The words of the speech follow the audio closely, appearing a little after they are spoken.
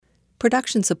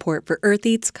Production support for Earth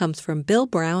Eats comes from Bill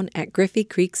Brown at Griffey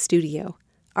Creek Studio.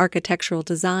 Architectural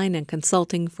design and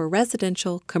consulting for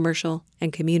residential, commercial,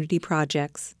 and community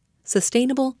projects.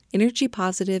 Sustainable,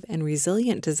 energy-positive, and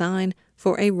resilient design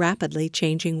for a rapidly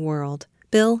changing world.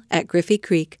 Bill at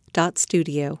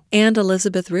griffeycreek.studio. And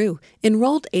Elizabeth Rue,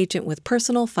 enrolled agent with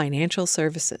Personal Financial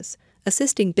Services,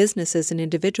 assisting businesses and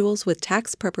individuals with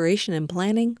tax preparation and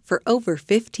planning for over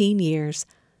 15 years.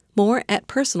 More at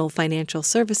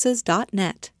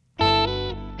personalfinancialservices.net.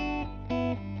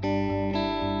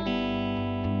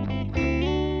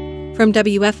 From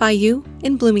WFIU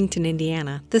in Bloomington,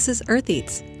 Indiana, this is Earth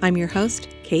Eats. I'm your host,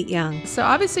 Kate Young. So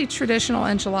obviously traditional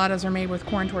enchiladas are made with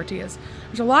corn tortillas.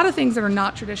 There's a lot of things that are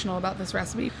not traditional about this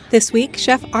recipe. This week,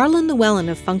 Chef Arlyn Lewellyn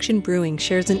of Function Brewing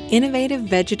shares an innovative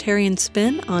vegetarian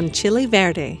spin on Chile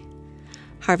Verde.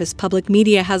 Harvest Public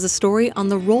Media has a story on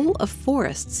the role of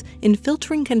forests in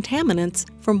filtering contaminants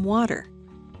from water.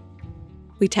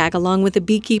 We tag along with a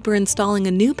beekeeper installing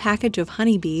a new package of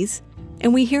honeybees,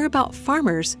 and we hear about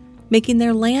farmers making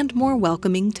their land more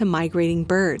welcoming to migrating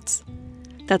birds.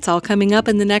 That's all coming up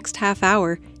in the next half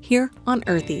hour here on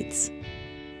Earth Eats.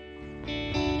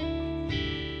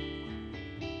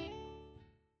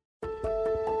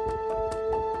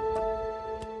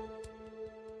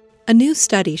 A new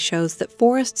study shows that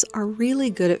forests are really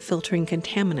good at filtering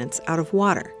contaminants out of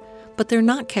water, but they're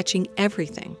not catching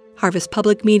everything. Harvest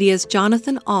Public Media's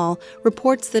Jonathan All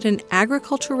reports that an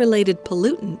agriculture-related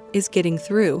pollutant is getting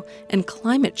through, and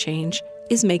climate change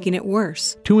is making it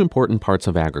worse. Two important parts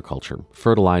of agriculture,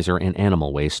 fertilizer and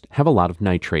animal waste, have a lot of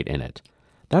nitrate in it.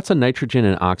 That's a nitrogen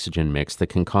and oxygen mix that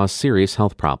can cause serious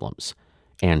health problems.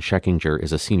 Ann Scheckinger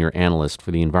is a senior analyst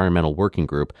for the Environmental Working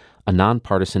Group, a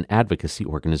nonpartisan advocacy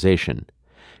organization.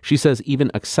 She says even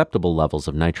acceptable levels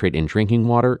of nitrate in drinking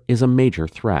water is a major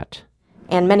threat.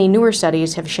 And many newer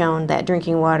studies have shown that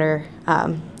drinking water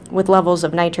with levels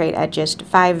of nitrate at just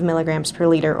 5 milligrams per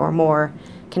liter or more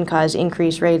can cause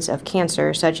increased rates of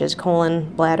cancer, such as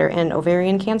colon, bladder, and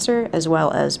ovarian cancer, as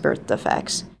well as birth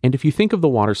defects. And if you think of the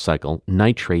water cycle,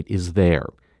 nitrate is there.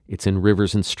 It's in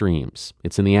rivers and streams.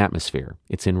 It's in the atmosphere.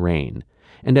 It's in rain.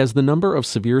 And as the number of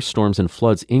severe storms and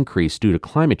floods increase due to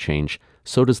climate change,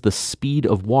 so does the speed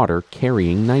of water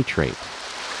carrying nitrate.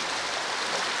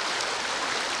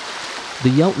 The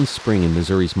Yelton Spring in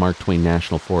Missouri's Mark Twain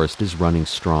National Forest is running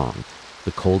strong.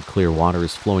 The cold, clear water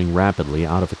is flowing rapidly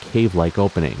out of a cave-like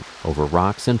opening over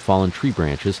rocks and fallen tree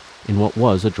branches in what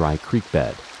was a dry creek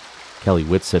bed. Kelly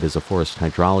Whitsitt is a forest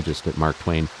hydrologist at Mark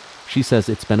Twain. She says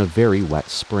it's been a very wet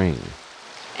spring.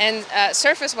 And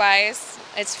surface-wise,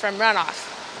 it's from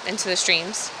runoff into the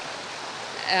streams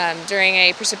during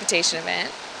a precipitation event.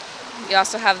 You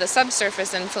also have the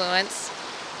subsurface influence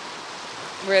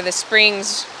where the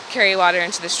springs carry water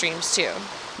into the streams too.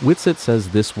 Whitsitt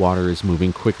says this water is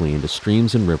moving quickly into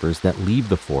streams and rivers that leave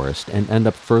the forest and end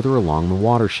up further along the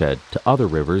watershed to other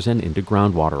rivers and into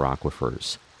groundwater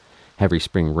aquifers. Heavy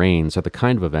spring rains are the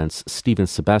kind of events Stephen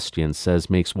Sebastian says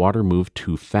makes water move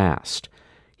too fast.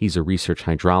 He's a research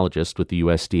hydrologist with the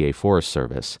USDA Forest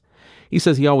Service. He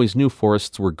says he always knew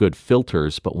forests were good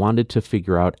filters, but wanted to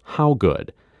figure out how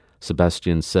good.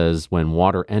 Sebastian says when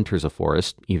water enters a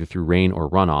forest, either through rain or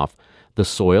runoff, the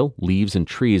soil, leaves, and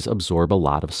trees absorb a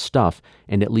lot of stuff,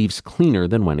 and it leaves cleaner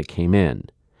than when it came in.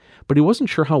 But he wasn't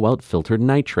sure how well it filtered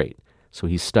nitrate, so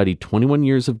he studied 21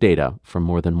 years of data from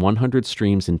more than 100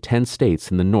 streams in 10 states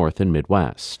in the North and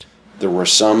Midwest. There were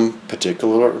some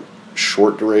particular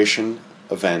short-duration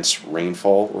events,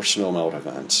 rainfall or snowmelt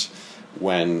events,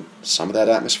 when some of that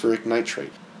atmospheric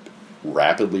nitrate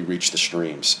rapidly reached the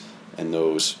streams, and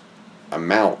those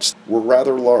amounts were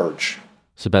rather large.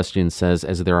 Sebastian says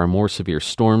as there are more severe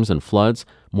storms and floods,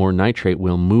 more nitrate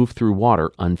will move through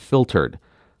water unfiltered.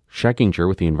 Scheckinger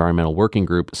with the Environmental Working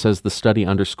Group says the study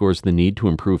underscores the need to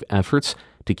improve efforts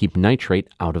to keep nitrate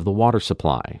out of the water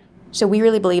supply. So we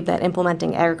really believe that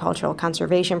implementing agricultural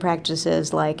conservation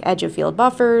practices like edge-of-field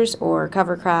buffers or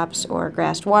cover crops or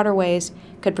grassed waterways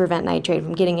could prevent nitrate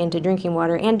from getting into drinking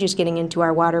water and just getting into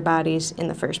our water bodies in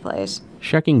the first place.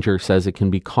 Scheckinger says it can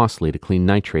be costly to clean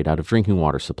nitrate out of drinking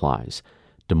water supplies.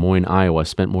 Des Moines, Iowa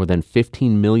spent more than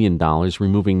 $15 million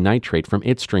removing nitrate from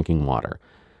its drinking water.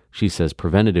 She says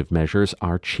preventative measures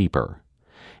are cheaper.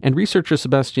 And researcher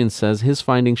Sebastian says his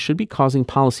findings should be causing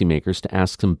policymakers to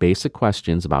ask some basic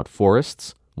questions about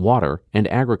forests, water,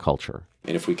 and agriculture.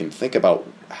 And if we can think about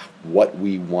what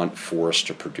we want forests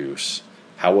to produce,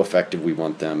 how effective we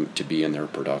want them to be in their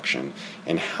production,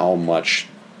 and how much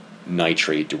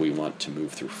nitrate do we want to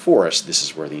move through forests, this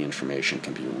is where the information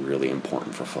can be really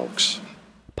important for folks.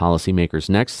 Policymakers'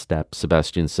 next step,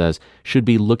 Sebastian says, should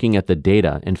be looking at the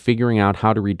data and figuring out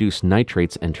how to reduce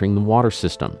nitrates entering the water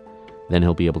system. Then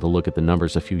he'll be able to look at the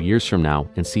numbers a few years from now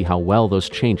and see how well those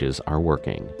changes are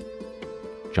working.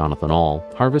 Jonathan Aul,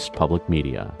 Harvest Public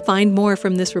Media. Find more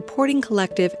from this reporting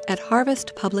collective at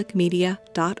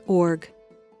harvestpublicmedia.org.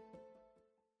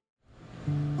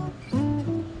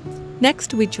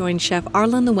 Next, we join Chef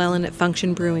Arlyn Lewellyn at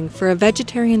Function Brewing for a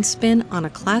vegetarian spin on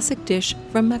a classic dish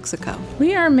from Mexico.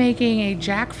 We are making a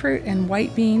jackfruit and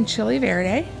white bean chile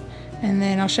verde, and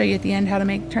then I'll show you at the end how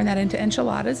to turn that into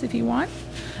enchiladas if you want.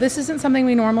 This isn't something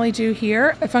we normally do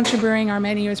here. At Function Brewing, our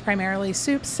menu is primarily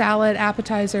soup, salad,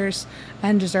 appetizers,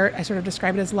 and dessert. I sort of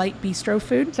describe it as light bistro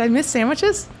food. Did I miss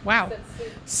sandwiches? Wow.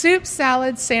 Soup,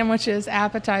 salad, sandwiches,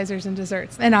 appetizers, and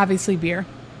desserts, and obviously beer.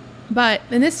 But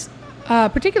in this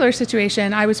particular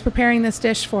situation, I was preparing this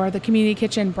dish for the Community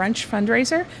Kitchen Brunch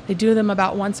fundraiser. They do them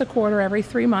about once a quarter every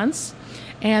 3 months.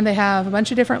 And they have a bunch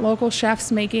of different local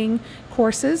chefs making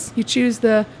courses. You choose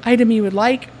the item you would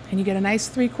like, and you get a nice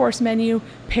 3-course menu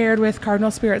paired with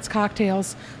Cardinal Spirits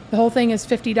cocktails. The whole thing is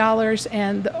 $50,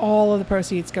 and all of the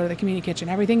proceeds go to the Community Kitchen.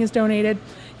 Everything is donated.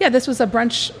 Yeah, this was a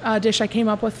brunch dish I came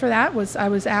up with for that. I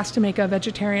was asked to make a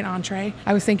vegetarian entree.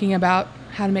 I was thinking about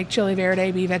how to make chile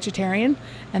verde be vegetarian,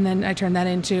 and then I turned that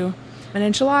into an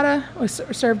enchilada. We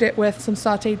served it with some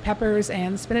sauteed peppers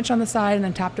and spinach on the side, and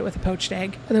then topped it with a poached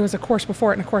egg. There was a course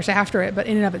before it and a course after it, but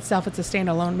in and of itself, it's a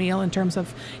standalone meal in terms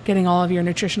of getting all of your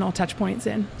nutritional touch points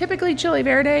in. Typically, chile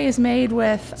verde is made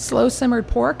with slow simmered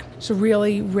pork. It's a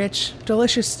really rich,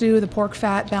 delicious stew. The pork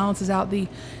fat balances out the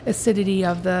acidity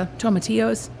of the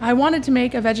tomatillos. I wanted to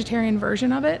make a vegetarian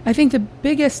version of it. I think the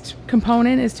biggest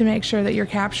component is to make sure that you're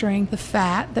capturing the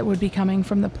fat that would be coming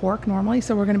from the pork normally.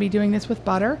 So we're going to be doing this with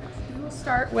butter.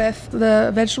 Start with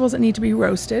the vegetables that need to be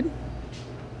roasted.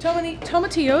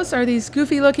 Tomatillos are these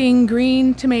goofy looking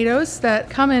green tomatoes that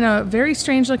come in a very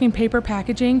strange looking paper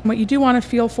packaging. What you do want to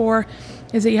feel for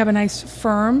is that you have a nice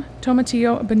firm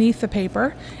tomatillo beneath the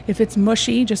paper. If it's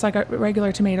mushy, just like a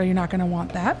regular tomato, you're not going to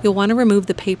want that. You'll want to remove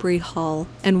the papery hull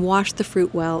and wash the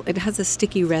fruit well. It has a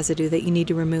sticky residue that you need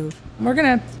to remove. We're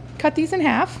going to cut these in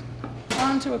half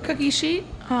onto a cookie sheet,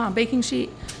 baking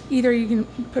sheet. Either you can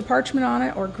put parchment on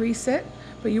it or grease it,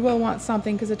 but you will want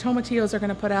something because the tomatillos are going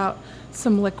to put out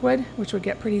some liquid, which would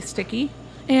get pretty sticky.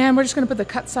 And we're just going to put the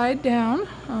cut side down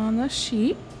on the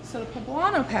sheet. So the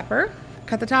poblano pepper,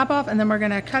 cut the top off, and then we're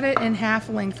going to cut it in half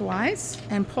lengthwise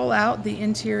and pull out the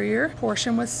interior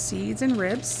portion with seeds and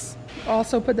ribs.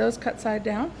 Also put those cut side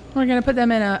down. We're going to put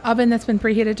them in an oven that's been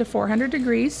preheated to 400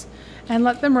 degrees and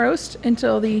let them roast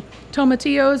until the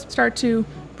tomatillos start to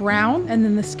brown, and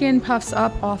then the skin puffs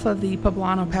up off of the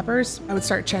poblano peppers. I would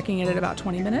start checking it at about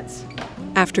 20 minutes.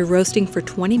 After roasting for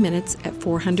 20 minutes at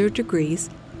 400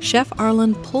 degrees, Chef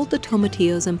Arlyn pulled the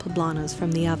tomatillos and poblanos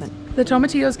from the oven. The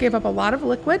tomatillos gave up a lot of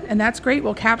liquid, and that's great.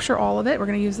 We'll capture all of it. We're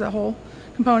going to use the whole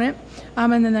component.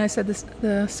 And then I said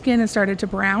the skin has started to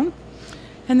brown.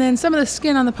 And then some of the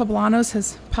skin on the poblanos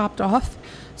has popped off.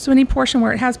 So any portion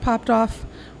where it has popped off,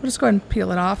 we'll just go ahead and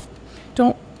peel it off.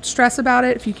 Don't stress about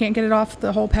it. If you can't get it off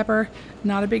the whole pepper,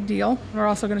 not a big deal. We're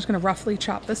also just going to roughly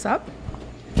chop this up.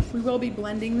 We will be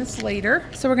blending this later.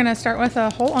 So we're going to start with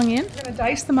a whole onion. We're going to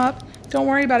dice them up. Don't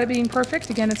worry about it being perfect.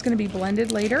 Again, it's going to be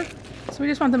blended later. So we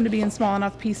just want them to be in small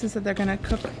enough pieces that they're going to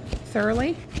cook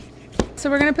thoroughly. So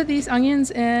we're going to put these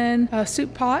onions in a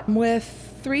soup pot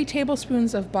with 3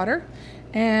 tablespoons of butter.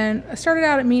 And I started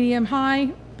out at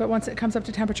medium-high, but once it comes up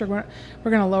to temperature, we're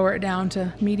going to lower it down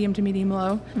to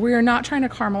medium-low. We are not trying to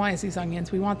caramelize these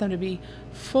onions. We want them to be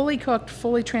fully cooked,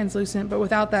 fully translucent, but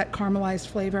without that caramelized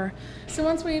flavor. So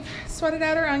once we've sweated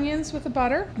out our onions with the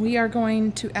butter, we are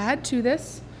going to add to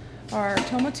this our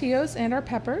tomatillos and our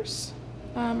peppers.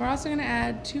 We're also going to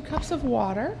add 2 cups of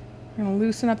water. We're going to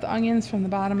loosen up the onions from the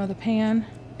bottom of the pan.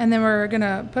 And then we're going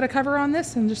to put a cover on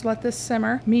this and just let this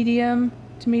simmer medium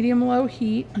to medium-low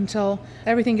heat until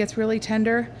everything gets really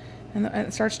tender and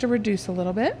it starts to reduce a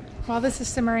little bit. While this is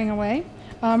simmering away,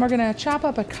 we're going to chop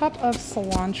up a cup of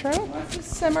cilantro. Once this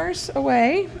simmers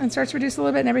away and starts to reduce a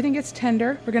little bit and everything gets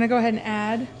tender, we're going to go ahead and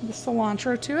add the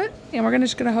cilantro to it. And we're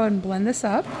just going to go ahead and blend this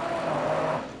up.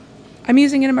 I'm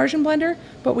using an immersion blender,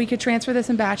 but we could transfer this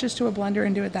in batches to a blender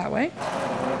and do it that way.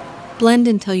 Blend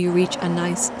until you reach a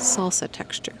nice salsa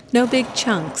texture. No big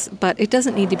chunks, but it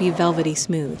doesn't need to be velvety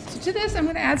smooth. So to this, I'm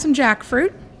going to add some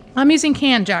jackfruit. I'm using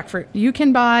canned jackfruit. You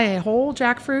can buy a whole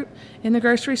jackfruit in the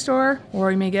grocery store,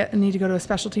 or you may need to go to a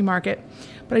specialty market.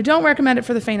 But I don't recommend it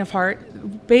for the faint of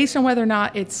heart. Based on whether or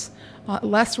not it's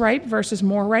less ripe versus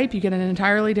more ripe, you get an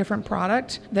entirely different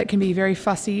product that can be very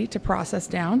fussy to process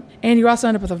down. And you also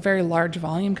end up with a very large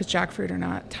volume because jackfruit are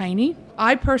not tiny.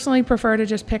 I personally prefer to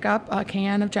just pick up a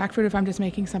can of jackfruit if I'm just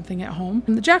making something at home.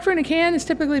 And the jackfruit in a can is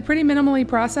typically pretty minimally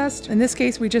processed. In this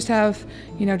case, we just have,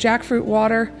 jackfruit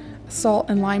water, salt,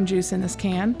 and lime juice in this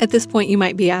can. At this point, you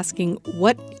might be asking,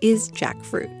 what is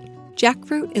jackfruit?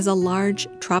 Jackfruit is a large,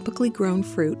 tropically grown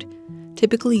fruit,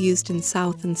 typically used in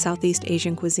South and Southeast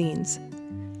Asian cuisines.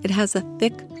 It has a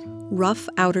thick, rough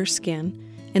outer skin,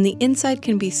 and the inside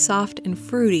can be soft and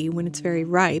fruity when it's very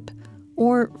ripe,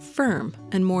 or firm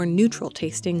and more neutral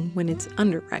tasting when it's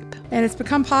underripe. And it's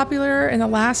become popular in the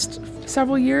last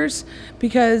several years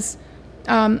because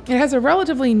it has a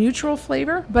relatively neutral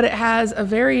flavor, but it has a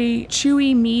very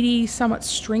chewy, meaty, somewhat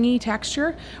stringy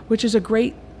texture, which is a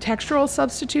great textural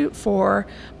substitute for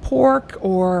pork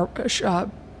or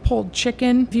pulled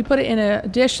chicken. If you put it in a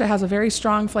dish that has a very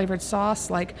strong flavored sauce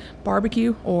like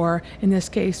barbecue or in this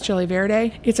case Chile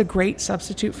Verde, it's a great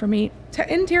substitute for meat.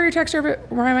 Interior texture of it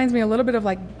reminds me a little bit of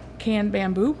like canned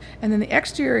bamboo, and then the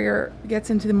exterior gets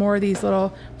into more of these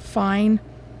little fine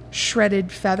shredded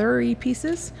feathery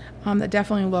pieces that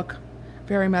definitely look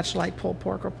very much like pulled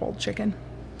pork or pulled chicken.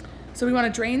 So we want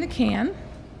to drain the can.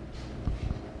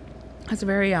 It has a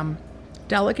very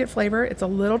delicate flavor. It's a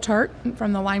little tart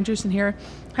from the lime juice in here.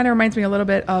 Kind of reminds me a little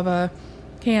bit of a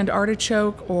canned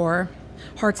artichoke or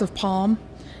hearts of palm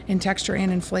in texture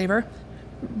and in flavor.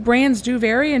 Brands do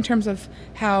vary in terms of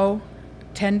how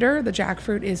tender the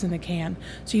jackfruit is in the can.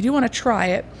 So you do want to try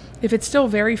it. If it's still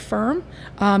very firm,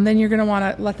 then you're going to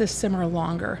want to let this simmer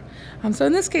longer. So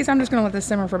in this case, I'm just going to let this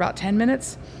simmer for about 10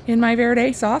 minutes in my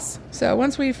Verde sauce. So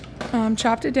once we've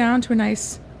chopped it down to a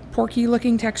nice porky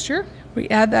looking texture, we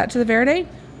add that to the Verde.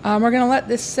 We're going to let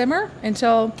this simmer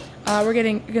until we're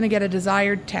going to get a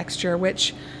desired texture,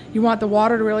 which you want the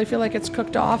water to really feel like it's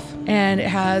cooked off, and it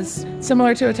has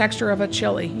similar to a texture of a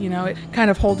chili. It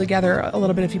kind of hold together a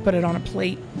little bit if you put it on a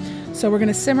plate. So we're going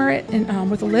to simmer it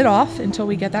with the lid off until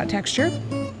we get that texture.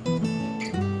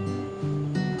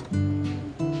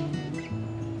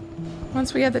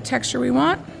 Once we have the texture we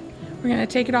want, we're going to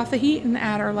take it off the heat and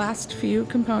add our last few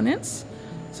components.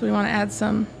 So we want to add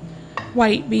some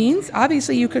white beans.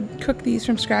 Obviously, you could cook these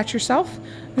from scratch yourself.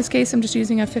 In this case, I'm just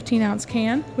using a 15-ounce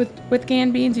can. With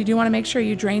canned beans, you do want to make sure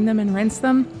you drain them and rinse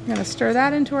them. We're going to stir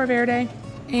that into our Verde,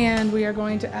 and we are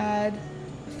going to add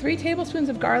 3 tablespoons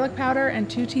of garlic powder and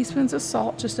 2 teaspoons of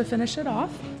salt just to finish it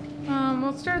off.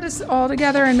 We'll stir this all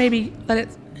together and maybe let it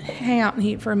hang out in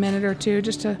heat for a minute or two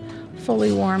just to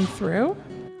fully warm through.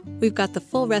 We've got the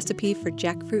full recipe for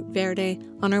jackfruit Verde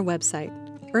on our website,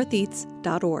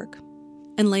 eartheats.org.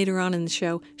 And later on in the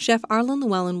show, Chef Arlyn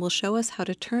Lewellyn will show us how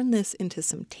to turn this into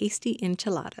some tasty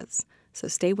enchiladas. So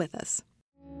stay with us.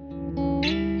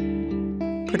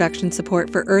 Production support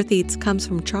for Earth Eats comes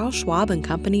from Charles Schwab and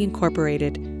Company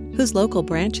Incorporated, whose local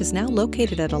branch is now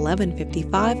located at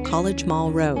 1155 College Mall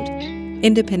Road.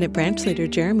 Independent branch leader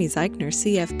Jeremy Zeichner,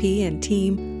 CFP, and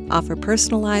team offer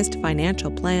personalized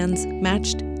financial plans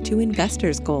matched to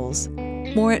investors' goals.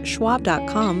 More at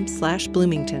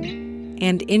schwab.com/Bloomington.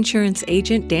 And insurance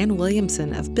agent Dan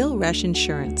Williamson of Bill Rush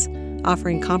Insurance,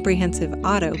 offering comprehensive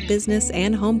auto, business,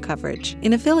 and home coverage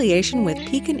in affiliation with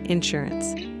Pekin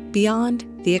Insurance. Beyond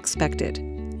the expected.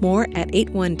 More at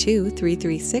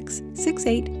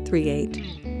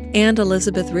 812-336-6838. And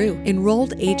Elizabeth Rue,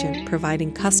 enrolled agent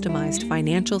providing customized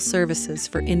financial services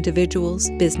for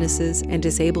individuals, businesses, and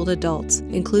disabled adults,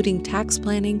 including tax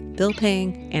planning, bill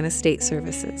paying, and estate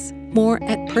services. More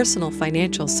at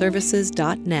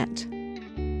personalfinancialservices.net.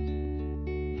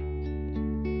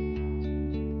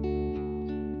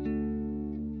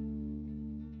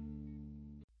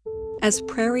 As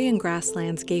prairie and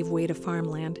grasslands gave way to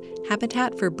farmland,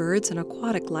 habitat for birds and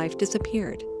aquatic life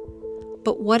disappeared.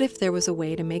 But what if there was a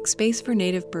way to make space for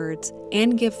native birds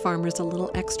and give farmers a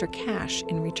little extra cash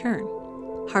in return?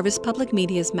 Harvest Public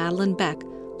Media's Madeline Beck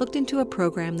looked into a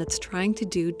program that's trying to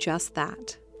do just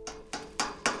that.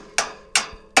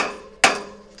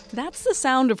 That's the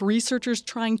sound of researchers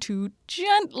trying to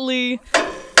gently,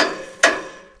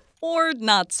 or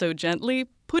not so gently,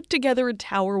 put together a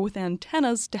tower with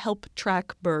antennas to help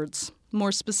track birds.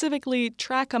 More specifically,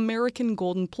 track American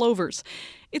golden plovers.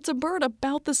 It's a bird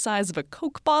about the size of a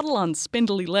Coke bottle on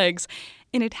spindly legs,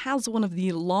 and it has one of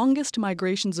the longest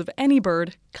migrations of any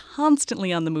bird,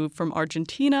 constantly on the move from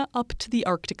Argentina up to the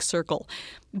Arctic Circle.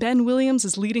 Ben Williams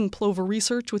is leading plover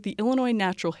research with the Illinois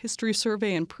Natural History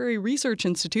Survey and Prairie Research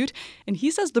Institute, and he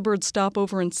says the bird's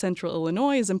stopover in central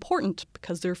Illinois is important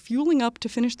because they're fueling up to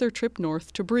finish their trip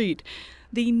north to breed.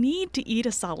 They need to eat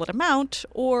a solid amount,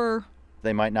 or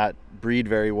they might not breed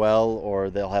very well, or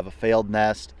they'll have a failed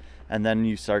nest, and then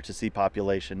you start to see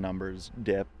population numbers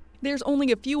dip. There's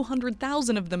only a few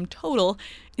 100,000 of them total.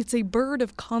 It's a bird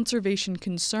of conservation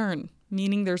concern,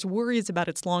 meaning there's worries about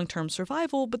its long-term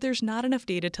survival, but there's not enough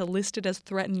data to list it as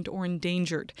threatened or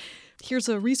endangered. Here's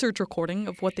a research recording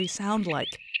of what they sound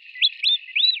like.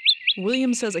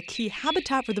 William says a key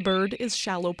habitat for the bird is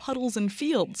shallow puddles and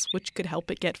fields, which could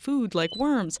help it get food like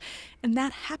worms. And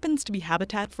that happens to be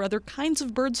habitat for other kinds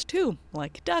of birds too,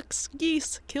 like ducks,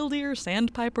 geese, killdeer,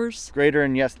 sandpipers. Greater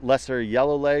and lesser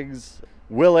yellowlegs,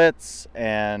 willets,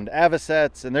 and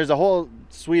avocets, and there's a whole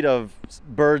suite of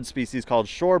bird species called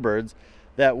shorebirds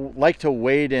that like to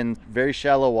wade in very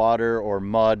shallow water or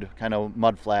mud, kind of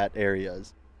mudflat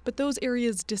areas. But those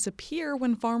areas disappear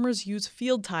when farmers use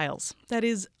field tiles, that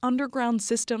is, underground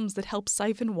systems that help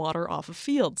siphon water off of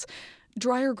fields.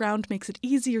 Drier ground makes it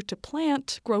easier to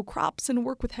plant, grow crops, and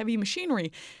work with heavy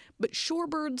machinery. But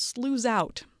shorebirds lose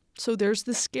out. So there's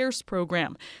the SCARCE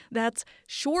program. That's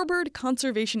Shorebird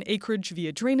Conservation Acreage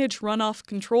via Drainage Runoff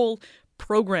Control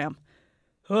Program.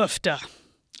 Oofda.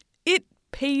 It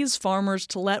pays farmers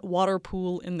to let water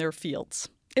pool in their fields.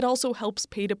 It also helps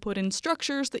pay to put in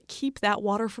structures that keep that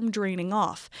water from draining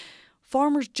off.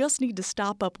 Farmers just need to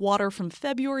stop up water from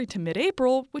February to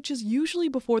mid-April, which is usually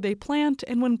before they plant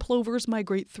and when plovers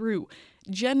migrate through.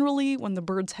 Generally, when the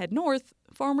birds head north,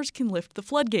 farmers can lift the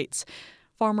floodgates.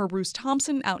 Farmer Bruce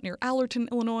Thompson out near Allerton,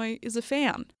 Illinois, is a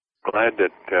fan. Glad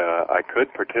that I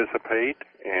could participate,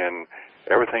 and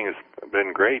everything has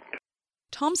been great.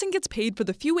 Thompson gets paid for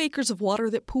the few acres of water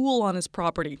that pool on his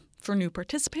property. For new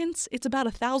participants, it's about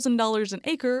 $1,000 an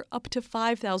acre, up to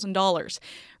 $5,000.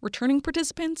 Returning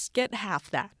participants get half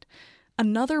that.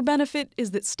 Another benefit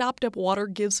is that stopped-up water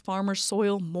gives farmers'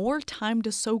 soil more time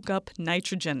to soak up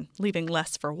nitrogen, leaving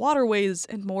less for waterways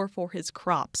and more for his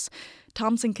crops.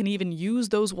 Thompson can even use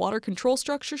those water control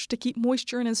structures to keep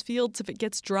moisture in his fields if it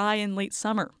gets dry in late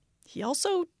summer. He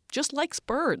also just likes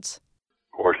birds.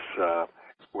 Of course,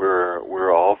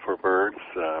 we're all for birds.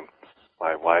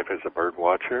 My wife is a bird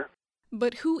watcher.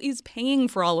 But who is paying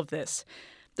for all of this?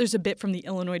 There's a bit from the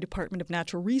Illinois Department of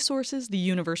Natural Resources, the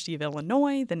University of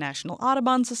Illinois, the National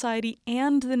Audubon Society,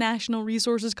 and the National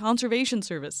Resources Conservation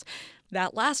Service.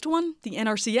 That last one, the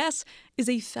NRCS, is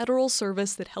a federal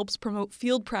service that helps promote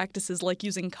field practices like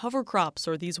using cover crops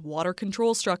or these water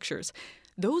control structures.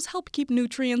 Those help keep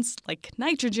nutrients, like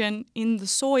nitrogen, in the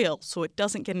soil so it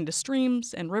doesn't get into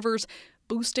streams and rivers,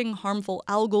 boosting harmful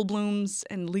algal blooms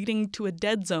and leading to a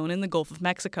dead zone in the Gulf of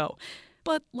Mexico.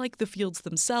 But like the fields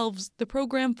themselves, the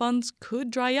program funds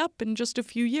could dry up in just a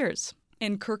few years.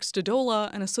 And Kirk Stodola,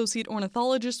 an associate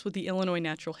ornithologist with the Illinois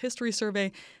Natural History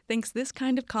Survey, thinks this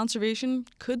kind of conservation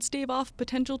could stave off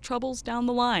potential troubles down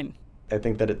the line. I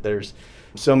think that there's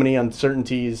so many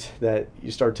uncertainties that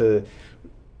you start to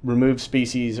remove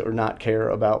species or not care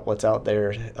about what's out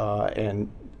there, and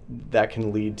that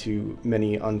can lead to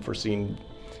many unforeseen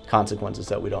consequences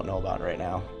that we don't know about right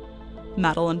now.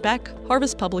 Madeline Beck,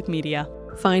 Harvest Public Media.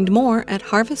 Find more at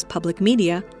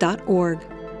harvestpublicmedia.org.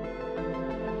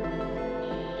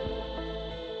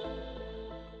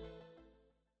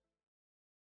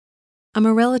 I'm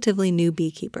a relatively new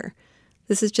beekeeper.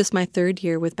 This is just my third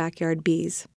year with Backyard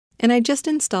Bees. And I just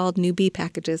installed new bee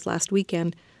packages last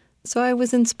weekend, so I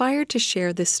was inspired to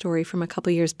share this story from a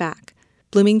couple years back.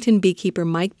 Bloomington beekeeper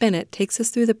Mike Bennett takes us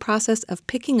through the process of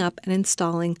picking up and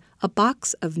installing a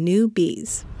box of new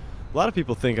bees. A lot of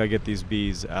people think I get these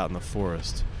bees out in the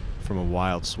forest from a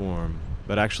wild swarm,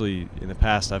 but actually in the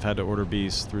past I've had to order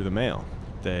bees through the mail.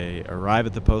 They arrive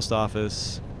at the post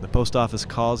office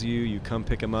calls you, you come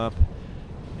pick them up,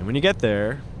 and when you get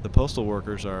there, the postal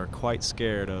workers are quite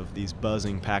scared of these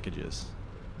buzzing packages.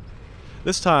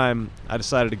 This time, I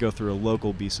decided to go through a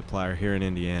local bee supplier here in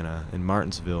Indiana, in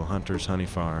Martinsville, Hunter's Honey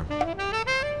Farm.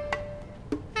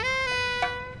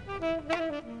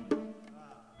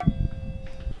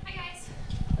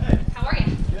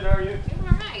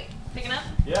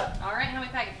 Yeah. All right, how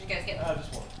many packages did you guys get?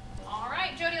 Just one. All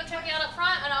right, Jody will check you out up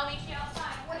front, and I'll meet you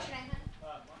outside. What's your name,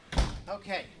 hon?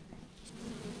 Okay.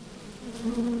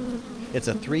 It's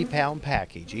a 3-pound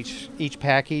package. Each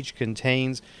package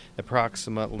contains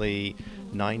approximately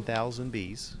 9,000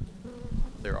 bees.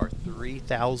 There are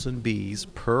 3,000 bees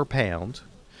per pound,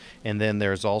 and then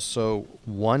there's also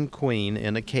one queen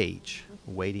in a cage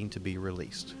waiting to be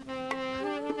released.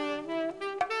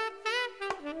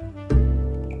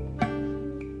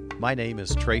 My name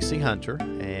is Tracy Hunter,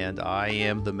 and I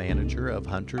am the manager of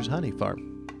Hunter's Honey Farm.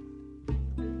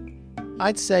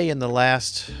 I'd say in the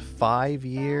last 5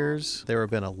 years, there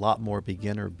have been a lot more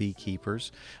beginner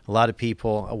beekeepers. A lot of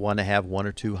people want to have 1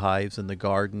 or 2 hives in the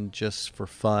garden just for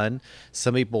fun.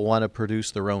 Some people want to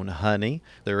produce their own honey.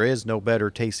 There is no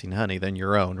better tasting honey than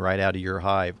your own right out of your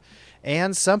hive.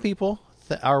 And some people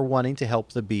are wanting to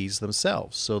help the bees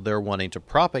themselves. So they're wanting to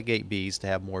propagate bees to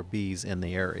have more bees in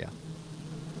the area.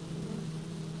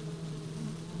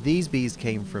 These bees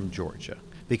came from Georgia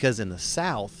because in the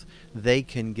South, they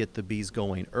can get the bees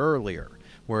going earlier.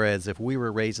 Whereas if we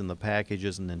were raising the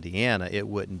packages in Indiana, it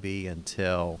wouldn't be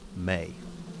until May.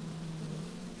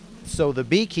 So the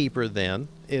beekeeper then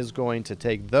is going to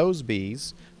take those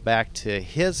bees back to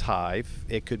his hive.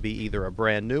 It could be either a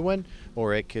brand new one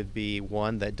or it could be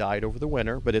one that died over the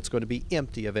winter, but it's going to be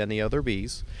empty of any other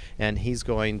bees. And he's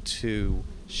going to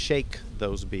shake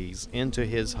those bees into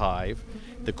his hive.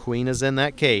 The queen is in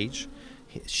that cage.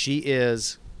 She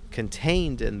is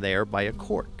contained in there by a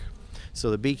cork. So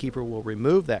the beekeeper will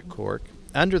remove that cork.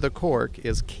 Under the cork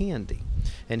is candy,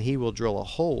 and he will drill a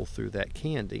hole through that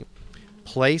candy,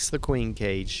 place the queen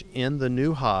cage in the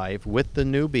new hive with the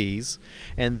new bees,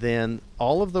 and then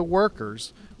all of the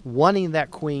workers wanting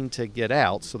that queen to get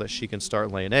out so that she can start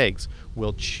laying eggs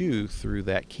will chew through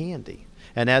that candy.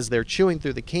 And as they're chewing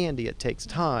through the candy, it takes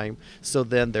time, so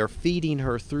then they're feeding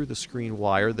her through the screen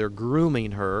wire, they're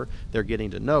grooming her, they're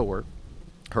getting to know her.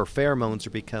 Her pheromones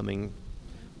are becoming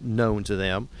known to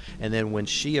them, and then when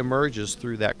she emerges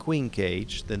through that queen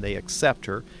cage, then they accept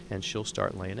her and she'll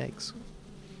start laying eggs.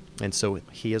 And so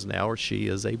he is now, or she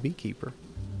is, a beekeeper.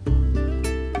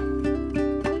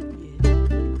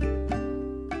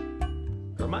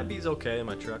 Are my bees okay in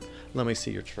my truck? Let me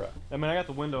see your truck. I mean, I got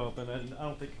the window open, and I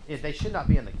don't think... They should not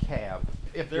be in the cab.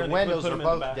 If your windows are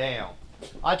both down,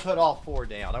 I put all 4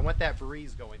 down. I want that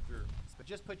breeze going through. But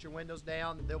just put your windows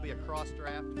down. There'll be a cross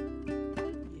draft.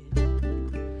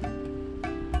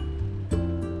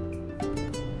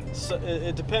 So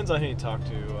it depends on who you talk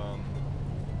to.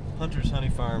 Hunter's Honey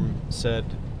Farm said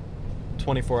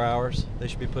 24 hours they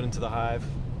should be put into the hive.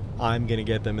 I'm going to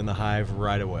get them in the hive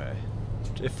right away.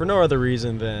 If for no other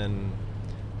reason than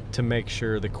to make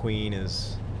sure the queen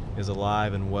is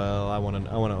alive and well. I want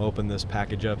to open this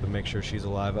package up and make sure she's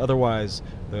alive. Otherwise,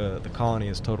 the colony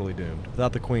is totally doomed.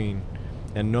 Without the queen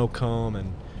and no comb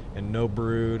and no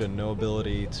brood and no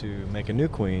ability to make a new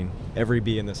queen, every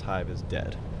bee in this hive is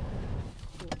dead.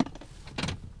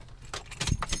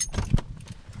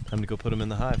 Time to go put them in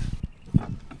the hive.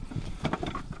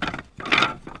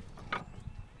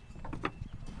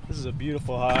 This is a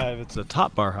beautiful hive. It's a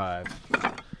top bar hive.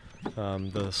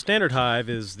 The standard hive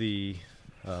is the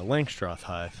Langstroth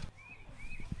hive.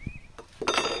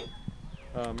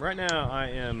 Right now I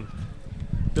am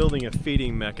building a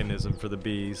feeding mechanism for the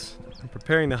bees. I'm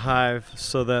preparing the hive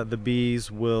so that the bees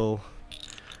will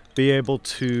be able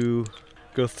to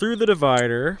go through the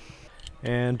divider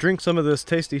and drink some of this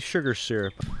tasty sugar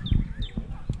syrup.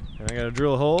 And I gotta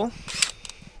drill a hole,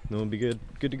 then we'll be good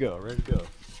to go, ready to go.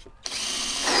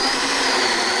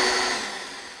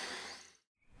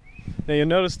 Now you'll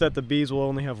notice that the bees will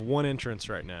only have one entrance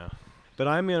right now, but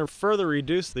I'm going to further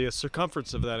reduce the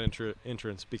circumference of that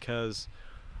entrance because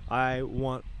I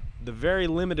want the very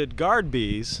limited guard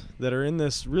bees that are in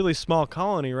this really small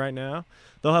colony right now,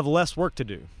 they'll have less work to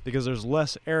do because there's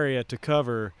less area to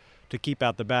cover to keep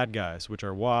out the bad guys, which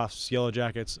are wasps, yellow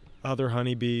jackets, other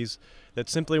honeybees that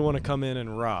simply want to come in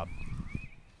and rob.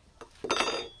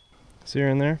 See her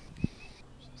in there?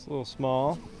 She's a little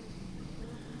small,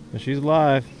 but she's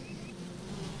alive.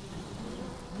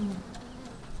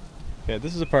 Okay,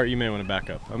 this is a part you may want to back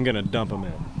up. I'm going to dump them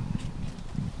in.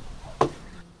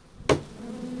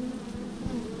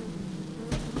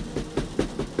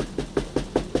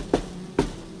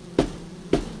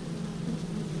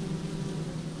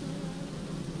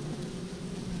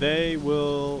 They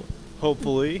will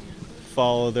hopefully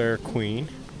follow their queen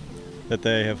that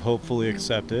they have hopefully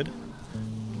accepted.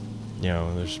 You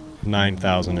know, there's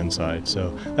 9,000 inside, so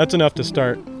that's enough to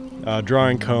start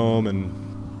drawing comb and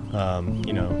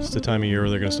you know, it's the time of year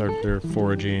where they're going to start their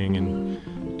foraging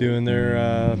and doing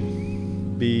their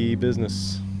bee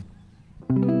business.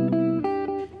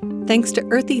 Thanks to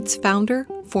Earth Eats founder,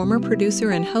 former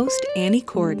producer and host Annie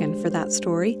Corrigan for that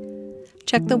story.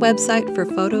 Check the website for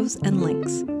photos and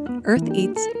links,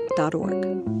 eartheats.org.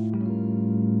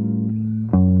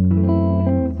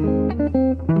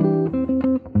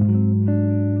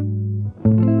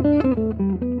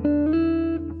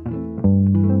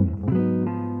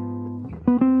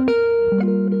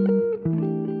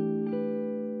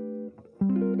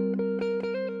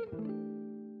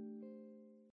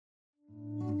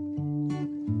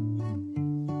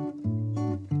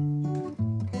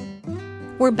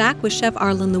 We're back with Chef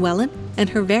Arlyn Lewellyn, and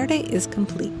her verde is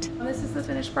complete. This is the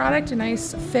finished product, a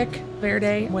nice thick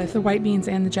verde with the white beans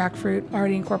and the jackfruit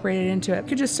already incorporated into it. You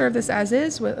could just serve this as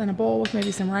is in a bowl with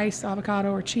maybe some rice,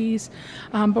 avocado, or cheese,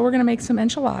 but we're going to make some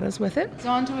enchiladas with it. It's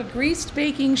onto a greased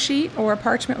baking sheet or a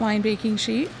parchment lined baking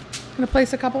sheet. I'm going to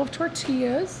place a couple of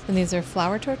tortillas. And these are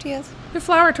flour tortillas? They're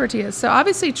flour tortillas. So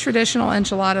obviously traditional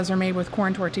enchiladas are made with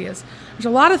corn tortillas. There's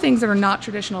a lot of things that are not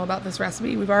traditional about this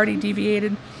recipe. We've already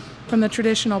deviated from the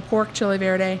traditional pork chile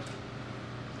verde.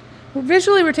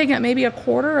 Visually, we're taking up maybe a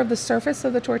quarter of the surface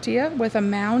of the tortilla with a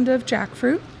mound of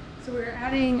jackfruit. So we're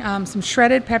adding some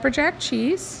shredded pepper jack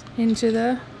cheese into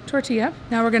the tortilla.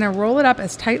 Now we're going to roll it up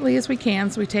as tightly as we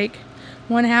can. So we take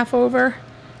 1/2 over, and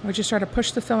we just try to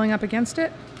push the filling up against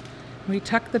it. We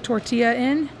tuck the tortilla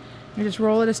in, and just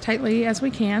roll it as tightly as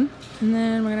we can. And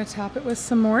then we're going to top it with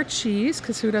some more cheese,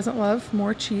 because who doesn't love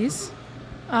more cheese?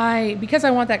 Because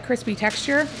I want that crispy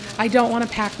texture, I don't want to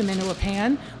pack them into a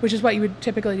pan, which is what you would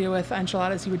typically do with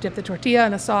enchiladas. You would dip the tortilla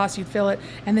in a sauce, you'd fill it,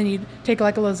 and then you'd take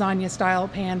like a lasagna style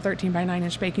pan, 13 by 9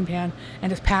 inch baking pan, and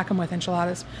just pack them with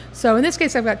enchiladas. So in this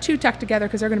case, I've got 2 tucked together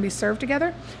because they're going to be served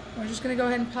together. We're just going to go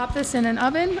ahead and pop this in an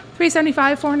oven,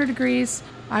 375, 400 degrees.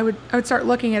 I would start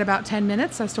looking at about 10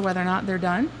 minutes as to whether or not they're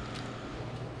done.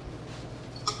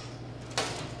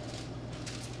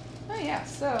 Oh yeah,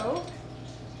 so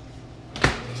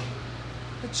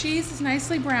the cheese is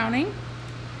nicely browning,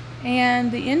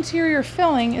 and the interior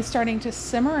filling is starting to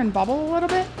simmer and bubble a little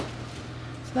bit.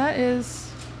 So that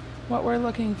is what we're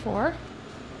looking for.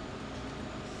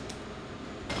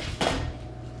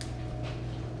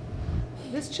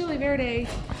 This chile verde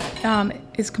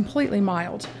is completely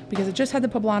mild because it just had the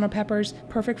poblano peppers,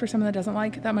 perfect for someone that doesn't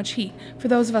like that much heat. For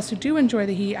those of us who do enjoy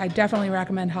the heat, I definitely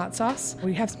recommend hot sauce.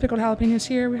 We have some pickled jalapenos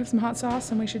here, we have some hot sauce,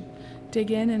 and we should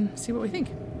dig in and see what we think.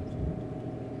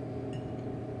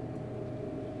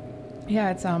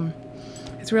 Yeah,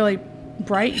 it's really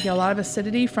bright. You get a lot of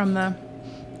acidity from the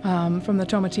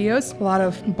tomatillos, a lot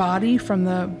of body from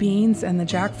the beans and the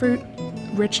jackfruit,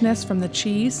 richness from the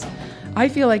cheese. I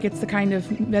feel like it's the kind of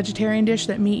vegetarian dish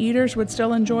that meat eaters would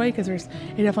still enjoy because it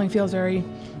definitely feels very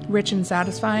rich and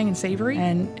satisfying and savory.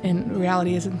 And in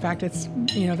reality, in fact, it's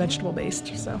vegetable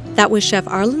based. So that was Chef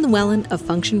Arlyn Lewellyn of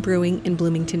Function Brewing in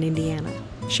Bloomington, Indiana,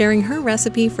 sharing her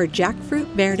recipe for jackfruit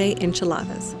verde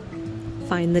enchiladas.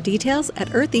 Find the details at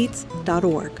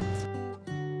eartheats.org.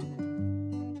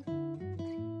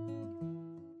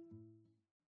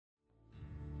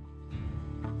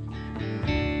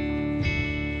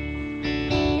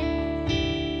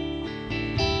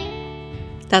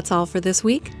 That's all for this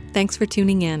week. Thanks for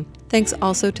tuning in. Thanks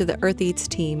also to the Earth Eats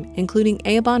team, including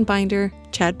Eobon Binder,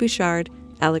 Chad Bouchard,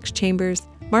 Alex Chambers,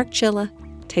 Mark Chilla,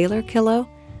 Taylor Killo,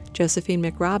 Josephine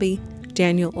McRobbie,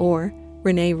 Daniel Orr,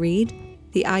 Renee Reed,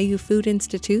 the IU Food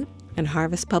Institute, and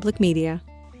Harvest Public Media.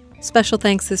 Special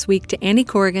thanks this week to Annie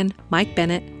Corrigan, Mike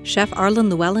Bennett, Chef Arlyn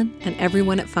Lewellyn, and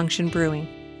everyone at Function Brewing.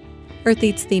 Earth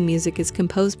Eats theme music is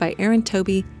composed by Aaron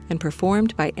Toby and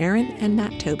performed by Aaron and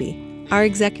Matt Toby. Our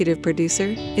executive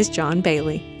producer is John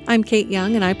Bailey. I'm Kate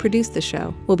Young, and I produce the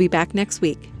show. We'll be back next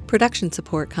week. Production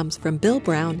support comes from Bill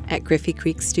Brown at Griffey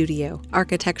Creek Studio,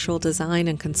 architectural design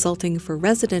and consulting for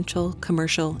residential,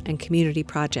 commercial, and community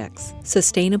projects.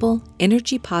 Sustainable,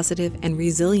 energy positive, and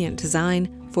resilient design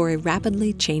for a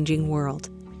rapidly changing world.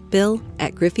 Bill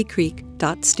at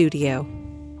griffeycreek.studio.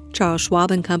 Charles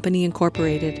Schwab & Company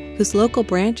Incorporated, whose local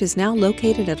branch is now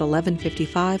located at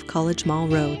 1155 College Mall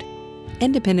Road.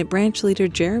 Independent branch leader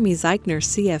Jeremy Zeichner,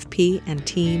 CFP, and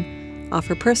team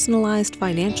offer personalized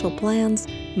financial plans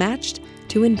matched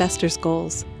to investors'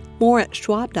 goals. More at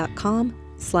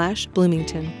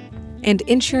schwab.com/Bloomington. And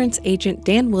insurance agent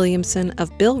Dan Williamson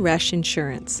of Bill Resch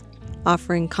Insurance,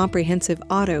 offering comprehensive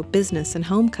auto, business, and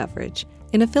home coverage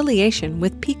in affiliation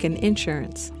with Pekin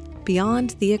Insurance.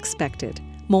 Beyond the expected.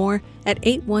 More at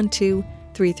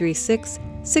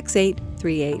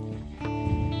 812-336-6838.